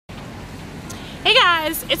Hey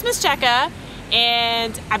guys, it's Miss Checka,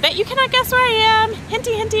 and I bet you cannot guess where I am.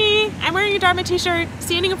 Hinty hinty, I'm wearing a Dartmouth t-shirt,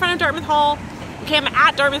 standing in front of Dartmouth Hall. Okay, I'm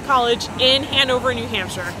at Dartmouth College in Hanover, New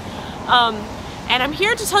Hampshire. And I'm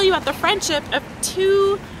here to tell you about the friendship of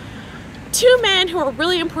two men who were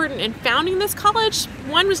really important in founding this college.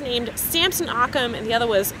 One was named Samson Occum, and the other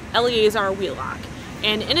was Eleazar Wheelock.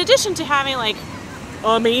 And in addition to having like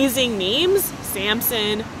amazing names,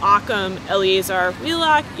 Samson, Occum, Eleazar,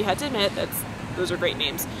 Wheelock, you had to admit those are great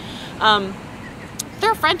names.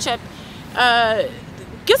 Their friendship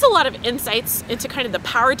gives a lot of insights into kind of the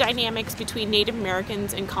power dynamics between Native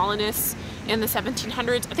Americans and colonists in the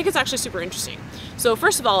 1700s. I think it's actually super interesting. So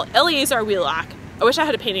first of all, Eleazar Wheelock, I wish I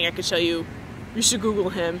had a painting I could show you. You should Google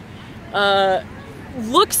him.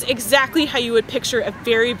 Looks exactly how you would picture a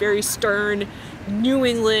very, very stern New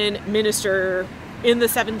England minister in the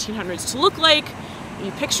 1700s to look like. Are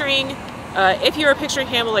you picturing, if you were picturing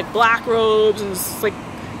him with like black robes and this, like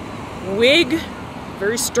wig,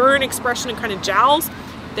 very stern expression and kind of jowls,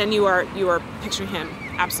 then you are picturing him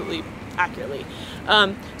absolutely accurately.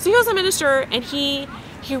 So he was a minister, and he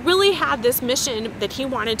really had this mission that he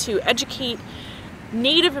wanted to educate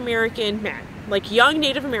Native American men, like young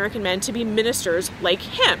Native American men, to be ministers like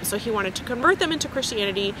him. So he wanted to convert them into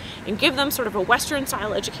Christianity and give them sort of a Western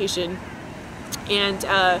style education and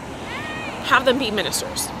have them be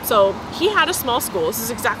ministers. So he had a small school. This is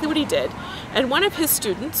exactly what he did. And one of his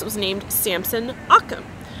students was named Samson Occum.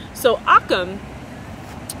 So Occum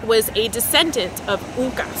was a descendant of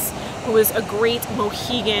Uncas, who was a great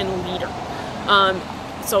Mohegan leader.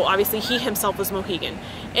 So obviously he himself was Mohegan.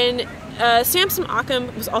 And Samson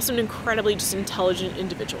Occum was also an incredibly just intelligent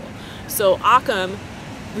individual. So Occum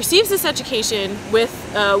receives this education with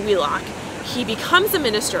Wheelock. He becomes a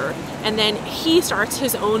minister, and then he starts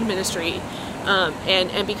his own ministry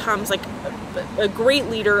and becomes like a great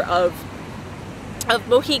leader of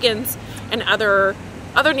Mohegans and other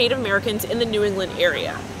Native Americans in the New England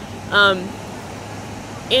area.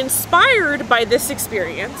 Inspired by this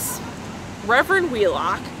experience, Reverend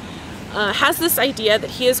Wheelock has this idea that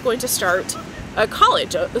he is going to start a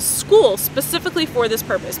college, a school specifically for this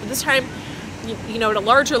purpose, but this time, you know, at a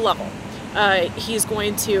larger level. He's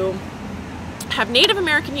going to have Native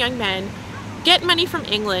American young men get money from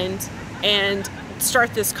England and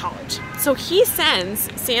start this college. So he sends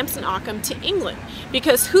Samson Occum to England,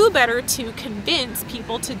 because who better to convince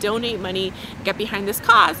people to donate money and get behind this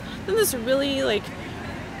cause than this really like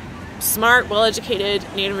smart, well-educated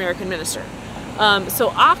Native American minister.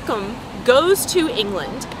 So Occum goes to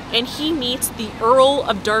England, and he meets the Earl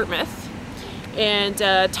of Dartmouth and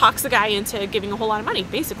talks the guy into giving a whole lot of money,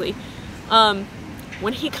 basically.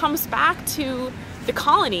 When he comes back to the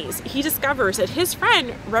colonies, he discovers that his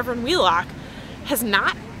friend, Reverend Wheelock, has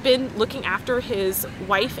not been looking after his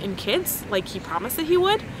wife and kids like he promised that he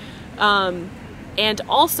would. And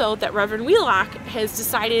also that Reverend Wheelock has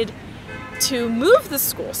decided to move the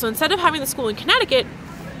school. So instead of having the school in Connecticut,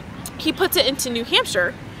 he puts it into New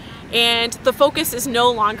Hampshire, and the focus is no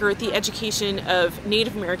longer the education of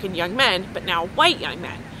Native American young men, but now white young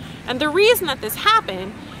men. And the reason that this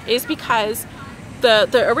happened is because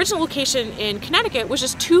the original location in Connecticut was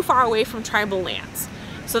just too far away from tribal lands.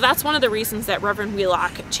 So that's one of the reasons that Reverend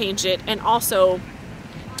Wheelock changed it, and also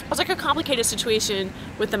it was like a complicated situation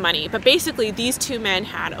with the money. But basically these two men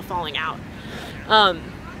had a falling out.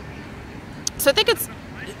 So I think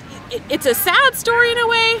it's a sad story in a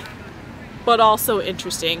way, but also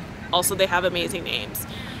interesting. Also, they have amazing names.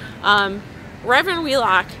 Reverend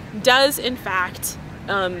Wheelock does in fact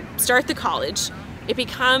start the college. It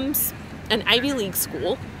becomes an Ivy League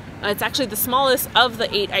school. It's actually the smallest of the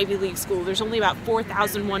 8 Ivy League schools. There's only about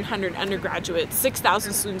 4,100 undergraduates,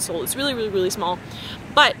 6,000 students total. It's really, really, really small.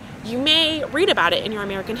 But you may read about it in your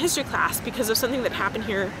American history class because of something that happened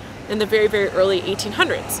here in the very, very early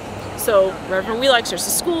 1800s. So Reverend Wheelock starts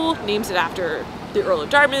a school, names it after the Earl of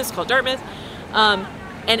Dartmouth. It's called Dartmouth.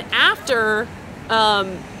 And after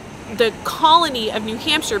the colony of New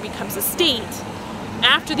Hampshire becomes a state,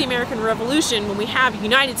 after the American Revolution, when we have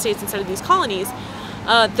United States instead of these colonies,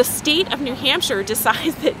 the state of New Hampshire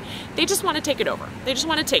decides that they just want to take it over. They just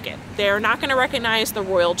want to take it. They're not going to recognize the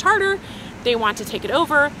royal charter. They want to take it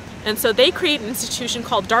over. And so they create an institution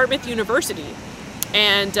called Dartmouth University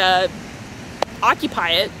and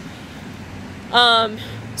occupy it.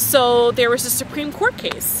 So there was a Supreme Court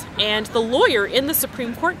case, and the lawyer in the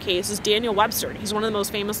Supreme Court case is Daniel Webster. He's one of the most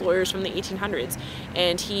famous lawyers from the 1800s,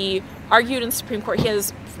 and he argued in the Supreme Court. He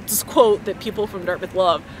has this quote that people from Dartmouth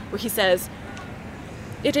love, where he says,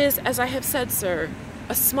 "It is, as I have said, sir,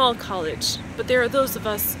 a small college, but there are those of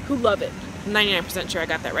us who love it." I'm 99% sure I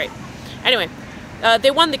got that right. Anyway, they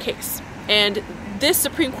won the case. And this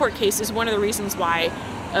Supreme Court case is one of the reasons why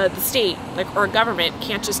the state, or a government,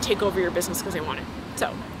 can't just take over your business because they want it.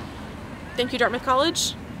 So, thank you, Dartmouth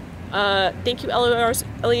College. Thank you,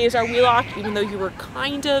 Eleazar Wheelock, even though you were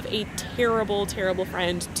kind of a terrible, terrible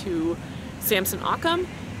friend to Samson Occum.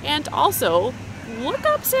 And also, look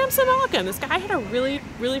up Samson Occum. This guy had a really,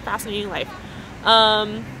 really fascinating life.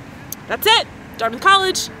 That's it. Dartmouth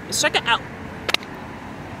College. Let's check it out.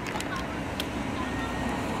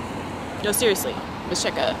 No, seriously. Let's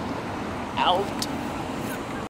check it out.